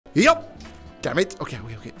Yup. Damn it. Okay.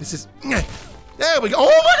 This is... There we go.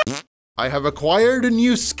 Oh my God. I have acquired a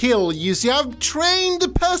new skill. You see, I've trained the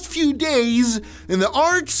past few days in the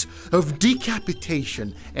arts of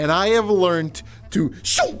decapitation, and I have learned to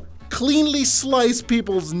cleanly slice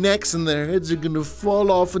people's necks, and their heads are gonna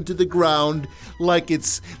fall off into the ground like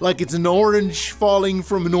it's an orange falling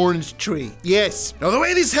from an orange tree. Yes. Now the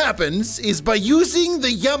way this happens is by using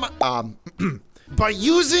the Yamato,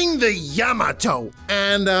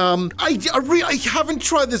 and I haven't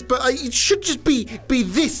tried this, but it should just be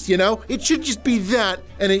this, you know? It should just be that,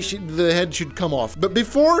 and the head should come off. But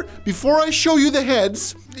before I show you the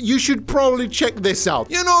heads, you should probably check this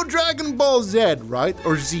out. You know Dragon Ball Z, right?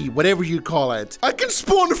 Or Z, whatever you call it. I can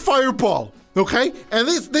spawn a fireball. Okay, and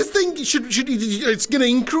this thing it's gonna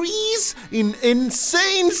increase in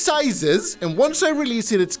insane sizes, and once I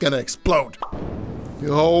release it, it's gonna explode.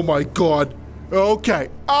 Oh my God. Okay.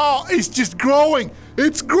 Oh, it's just growing.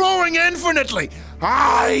 It's growing infinitely.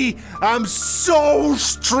 I am so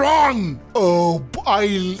strong. Oh,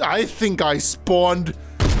 I think I spawned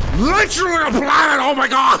literally a planet. Oh my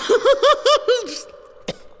God.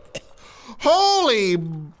 Holy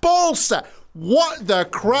balsa. What the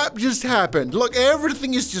crap just happened? Look,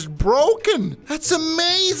 everything is just broken. That's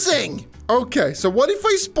amazing. Okay, so what if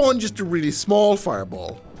I spawn just a really small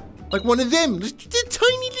fireball? Like one of them, just a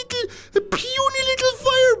tiny little, puny little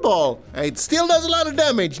fireball. It still does a lot of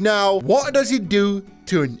damage. Now, what does it do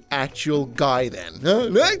to an actual guy then?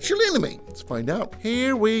 An actual enemy? Let's find out.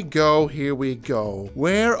 Here we go, here we go.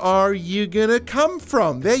 Where are you gonna come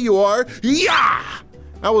from? There you are. Yeah!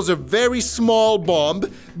 That was a very small bomb,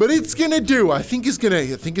 but it's gonna do. I think it's gonna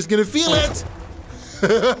feel it.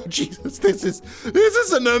 Jesus, this is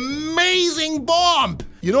an amazing bomb.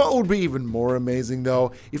 You know what would be even more amazing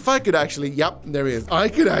though? If I could actually, yep, there he is. I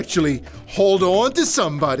could actually hold on to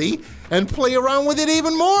somebody and play around with it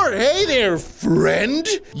even more. Hey there, friend.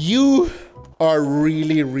 You are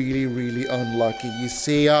really, really, really unlucky. You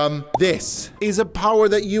see, this is a power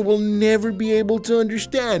that you will never be able to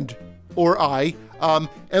understand. Or and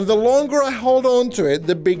the longer I hold on to it,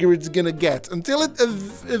 the bigger it's gonna get. Until it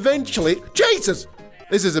eventually, Jesus!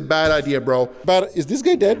 This is a bad idea, bro. But is this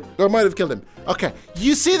guy dead? Or I might have killed him. Okay,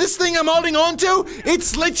 you see this thing I'm holding on to?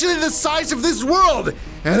 It's literally the size of this world,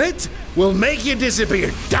 and it will make you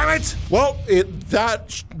disappear, damn it! Well,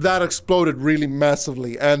 that exploded really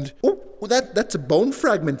massively, and that's a bone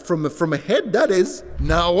fragment from a head, that is.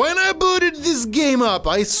 Now, when I booted this game up,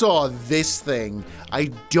 I saw this thing.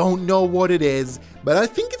 I don't know what it is, but I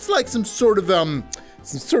think it's like some sort of a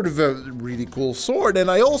really cool sword,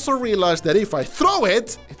 and I also realized that if I throw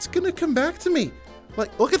it, it's gonna come back to me.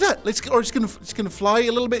 Like, look at that. It's gonna fly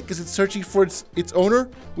a little bit because it's searching for its owner,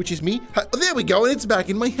 which is me. Oh, there we go, and it's back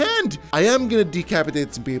in my hand. I am gonna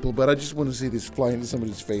decapitate some people, but I just want to see this fly into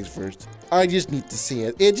somebody's face first. I just need to see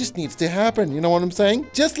it. It just needs to happen. You know what I'm saying?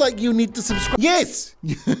 Just like you need to subscribe. Yes.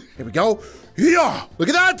 Here we go. Yeah. Look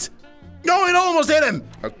at that. No, it almost hit him.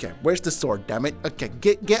 Okay, where's the sword, damn it? Okay,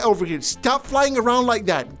 get over here. Stop flying around like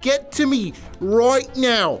that. Get to me right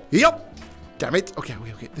now. Yep. Damn it. Okay.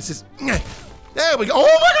 This is... There we go.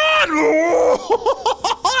 Oh my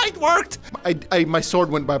God! It worked. My sword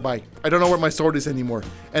went bye-bye. I don't know where my sword is anymore.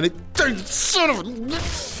 And it... Son of a...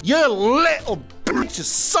 You little bitch,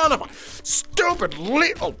 son of a... Stupid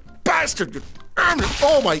little bastard.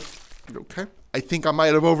 Oh my... Okay. I think I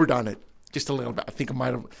might have overdone it. Just a little bit. I think I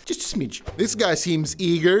might have, just a smidge. This guy seems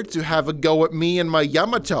eager to have a go at me and my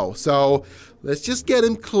Yamato. So let's just get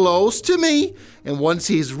him close to me. And once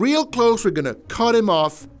he's real close, we're gonna cut him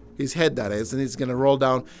off. His head, that is. And he's gonna roll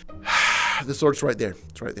down. The sword's right there.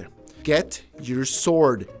 It's right there. Get your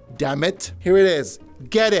sword, damn it. Here it is.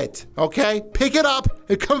 Get it, okay? Pick it up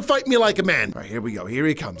and come fight me like a man. All right, here we go. Here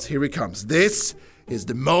he comes. Here he comes. This is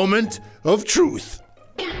the moment of truth.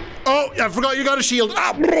 Oh, I forgot you got a shield.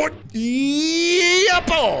 Ah, yep.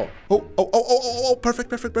 Oh,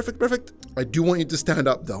 perfect. I do want you to stand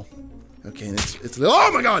up though. Okay, and it's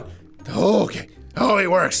oh my God. Oh, okay. Oh,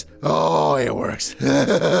 it works. Oh, it works.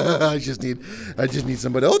 I just need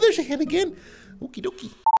somebody. Oh, there's your head again. Okie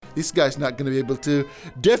dokie. This guy's not gonna be able to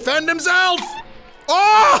defend himself.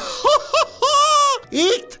 Oh,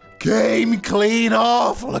 it came clean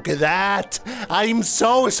off. Look at that. I'm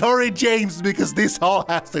so sorry, James, because this all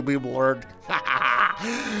has to be blurred.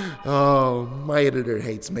 Oh, my editor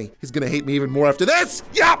hates me. He's gonna hate me even more after this.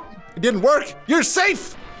 Yep, it didn't work. You're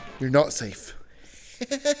safe. You're not safe.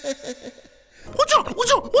 Watch out!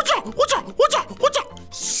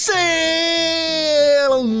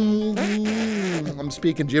 Sail! I'm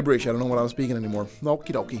speaking gibberish. I don't know what I'm speaking anymore. Okie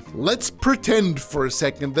dokie. Let's pretend for a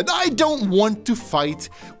second that I don't want to fight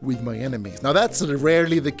with my enemies. Now, that's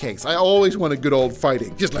rarely the case. I always want a good old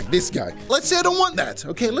fighting, just like this guy. Let's say I don't want that.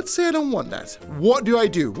 Okay, let's say I don't want that. What do I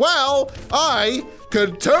do? Well, I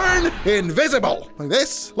could turn invisible. Like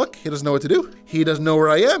this. Look, he doesn't know what to do. He doesn't know where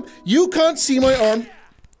I am. You can't see my arm.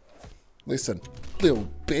 Listen, little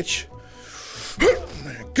bitch. There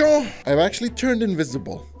you go. I've actually turned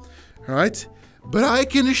invisible. All right? But I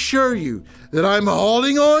can assure you that I'm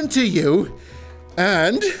holding on to you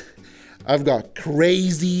and I've got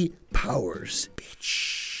crazy powers,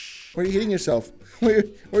 bitch. Where are you hitting yourself? Where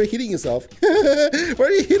are you hitting yourself? Where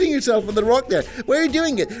are you hitting yourself with the rock there? Where are you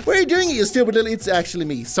doing it? Where are you doing it, you stupid little... It's actually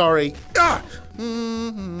me. Sorry. Ah!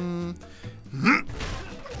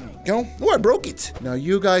 Go. Oh, I broke it. Now,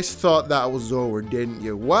 you guys thought that was over, didn't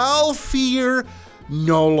you? Well, fear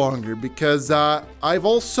no longer, because I've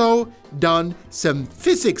also done some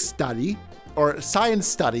physics study, or science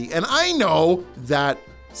study, and I know that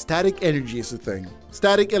static energy is a thing.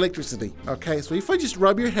 Static electricity. Okay, so if I just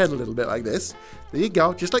rub your head a little bit like this, there you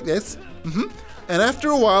go, just like this. And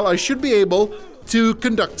after a while, I should be able to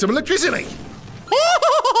conduct some electricity.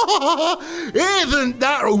 Isn't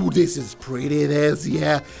that? Oh, this is pretty, this,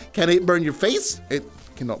 yeah. Can it burn your face? It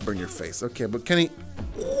cannot burn your face. Okay, but can it?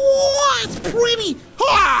 Oh, it's pretty.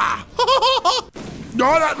 Ah!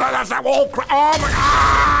 No, that's that whole crap. Oh my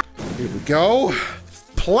God. Here we go.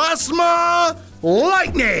 Plasma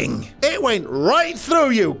lightning. It went right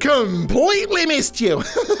through you. Completely missed you.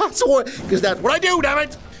 That's what, because that's what I do, damn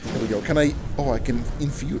it. There we go. Can I? Oh, I can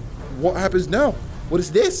infuse. What happens now? What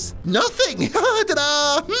is this? Nothing.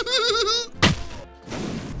 Ta-da!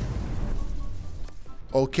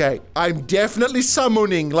 Okay, I'm definitely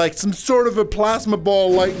summoning like some sort of a plasma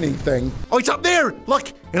ball lightning thing. Oh, it's up there.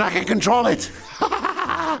 Look, and I can control it.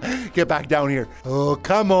 Get back down here. Oh,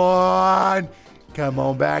 come on. Come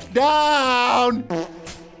on back down.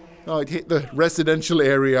 Oh, it hit the residential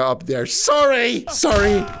area up there. Sorry.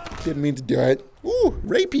 Sorry. Didn't mean to do it. Ooh,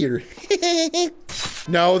 rapier.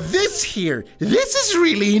 Now this here, this is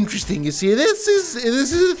really interesting. You see, this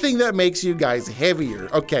is the thing that makes you guys heavier.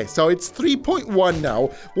 Okay, so it's 3.1 now.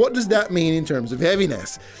 What does that mean in terms of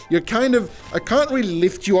heaviness? You're kind of, I can't really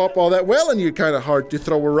lift you up all that well, and you're kind of hard to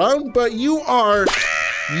throw around, but you are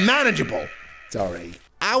manageable. Sorry.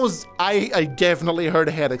 I definitely heard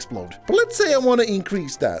a head explode. But let's say I want to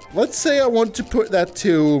increase that. Let's say I want to put that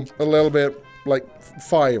to a little bit like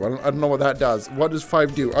 5. I don't know what that does. What does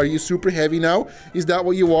 5 do? Are you super heavy now? Is that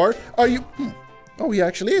what you are? Are you? Oh, he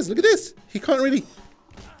actually is. Look at this. He can't really.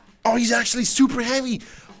 Oh, he's actually super heavy.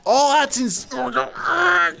 Oh, that's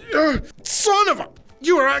son of a.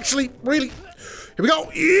 You are actually really. Here we go.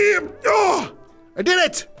 Yeah. Oh, I did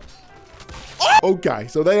it. Okay,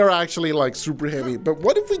 so they are actually like super heavy, but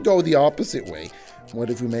what if we go the opposite way?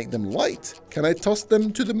 What if we make them light? Can I toss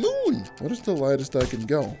them to the moon? What is the lightest I can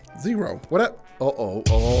go? 0. What up? Uh-oh.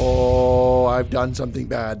 Oh, I've done something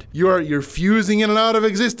bad. You're fusing in and out of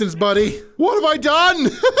existence, buddy. What have I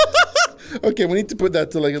done? Okay, we need to put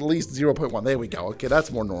that to like at least 0.1. There we go. Okay,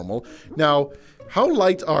 that's more normal. Now, how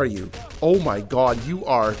light are you? Oh my God, you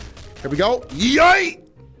are. Here we go. Yay!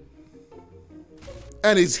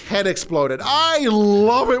 And his head exploded. I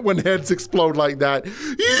love it when heads explode like that.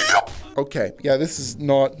 Yep. Okay, yeah, this is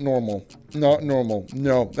not normal. Not normal.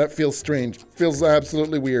 No, that feels strange. Feels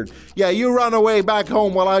absolutely weird. Yeah, you run away back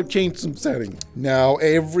home while I've changed some settings. Now,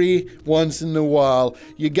 every once in a while,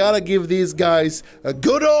 you gotta give these guys a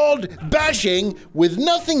good old bashing with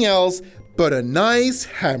nothing else but a nice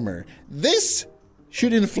hammer. This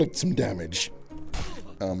should inflict some damage.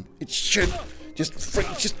 It should. Just frick,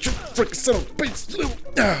 son of a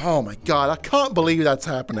bitch. Oh my God, I can't believe that's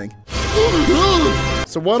happening.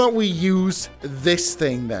 So why don't we use this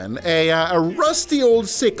thing then? A rusty old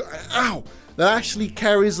sickle. Ow! That actually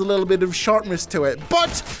carries a little bit of sharpness to it,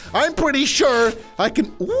 but I'm pretty sure I can.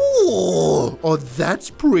 Ooh! Oh, that's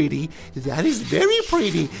pretty. That is very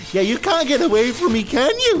pretty. Yeah, you can't get away from me,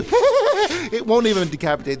 can you? It won't even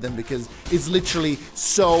decapitate them because it's literally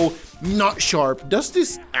so not sharp. Does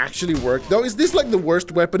this actually work though? Is this like the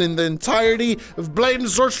worst weapon in the entirety of Blade and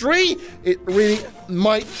Sorcery? It really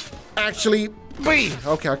might actually be.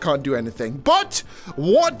 Okay, I can't do anything. But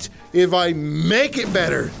what if I make it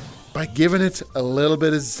better? By giving it a little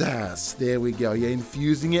bit of zazz. There we go. You're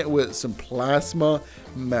infusing it with some plasma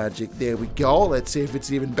magic. There we go. Let's see if it's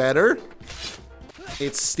even better.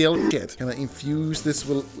 It's still shit. Can I infuse this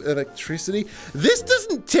with electricity? This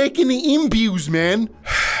doesn't take any imbues, man.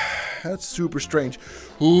 That's super strange.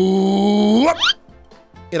 Ooh.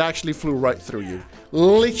 It actually flew right through you.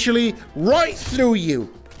 Literally right through you.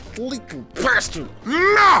 little bastard.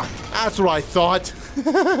 No! That's what I thought.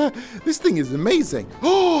 This thing is amazing.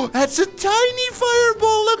 Oh, that's a tiny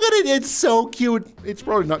fireball. Look at it. It's so cute. It's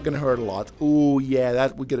probably not going to hurt a lot. Oh, yeah,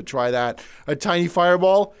 we're going to try that. A tiny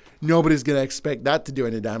fireball. Nobody's going to expect that to do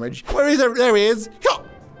any damage. Where is it? There he is.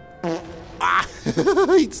 Ah,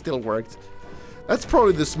 it still worked. That's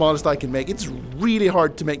probably the smallest I can make. It's really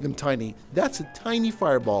hard to make them tiny. That's a tiny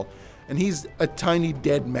fireball. And he's a tiny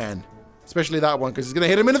dead man. Especially that one, because he's going to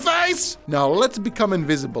hit him in the face. Now, let's become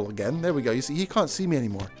invisible again. There we go. You see, he can't see me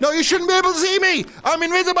anymore. No, you shouldn't be able to see me. I'm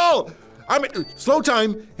invisible. Slow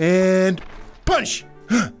time. And punch.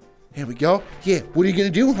 Here we go. Yeah, what are you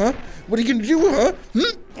going to do, huh? What are you going to do,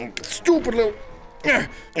 huh? Stupid little...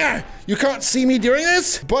 You can't see me doing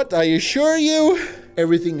this, but I assure you,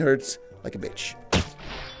 everything hurts like a bitch.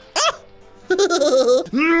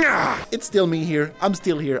 It's still me here. I'm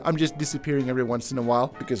still here. I'm just disappearing every once in a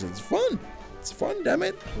while because it's fun. It's fun, damn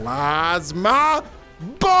it. Plasma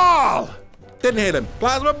ball. Didn't hit him.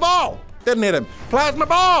 Plasma ball. Didn't hit him. Plasma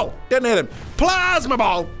ball. Didn't hit him. Plasma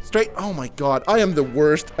ball. Straight. Oh my God. I am the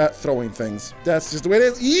worst at throwing things. That's just the way it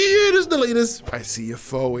is. Yeah, just delete us. I see a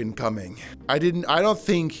foe incoming. I don't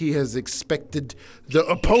think he has expected the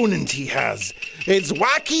opponent he has. It's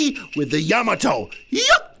Wacky with the Yamato.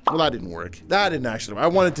 Yup. Well, that didn't work. That didn't actually work. I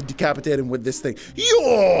wanted to decapitate him with this thing.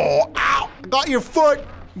 Yo! Ow! Got your foot!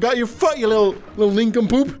 Got your foot, you little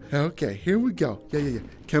nincompoop. Okay, here we go. Yeah.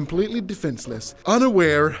 Completely defenseless.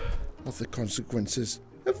 Unaware of the consequences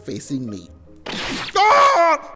of facing me. Ah!